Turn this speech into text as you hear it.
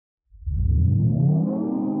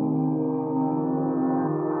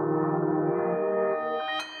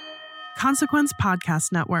Consequence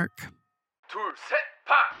Podcast Network. 둘, 셋,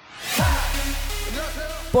 파!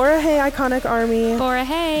 Bora Hey Iconic Army. Bora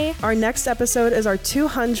Hey. Our next episode is our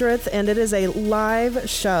 200th, and it is a live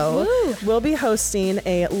show. Woo. We'll be hosting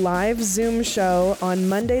a live Zoom show on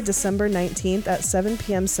Monday, December 19th at 7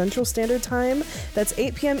 p.m. Central Standard Time. That's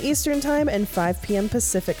 8 p.m. Eastern Time and 5 p.m.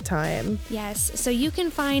 Pacific Time. Yes, so you can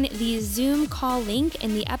find the Zoom call link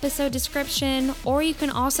in the episode description, or you can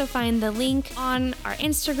also find the link on our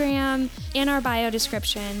Instagram in our bio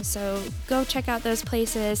description. So go check out those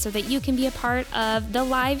places so that you can be a part of the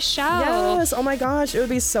live show. Yes, oh my gosh, it would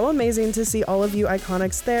be so amazing to see all of you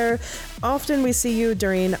Iconics there. Often we see you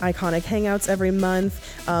during Iconic Hangouts every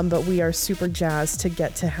month, but we are super jazzed to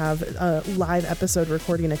get to have a live episode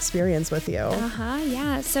recording experience with you.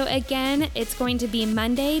 Yeah. So again, it's going to be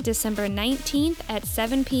Monday, December 19th at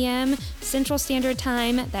 7 p.m. Central Standard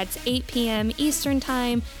Time. That's 8 p.m. Eastern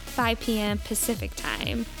Time, 5 p.m. Pacific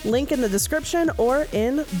Time. Link in the description or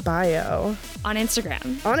in bio. On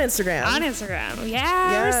Instagram. On Instagram.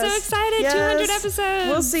 Yeah, Yes. we're so excited. Yes. 200 episodes.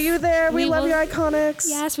 We'll see you there. We love you, Iconics.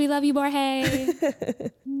 Yes, we love you,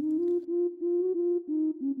 Borge.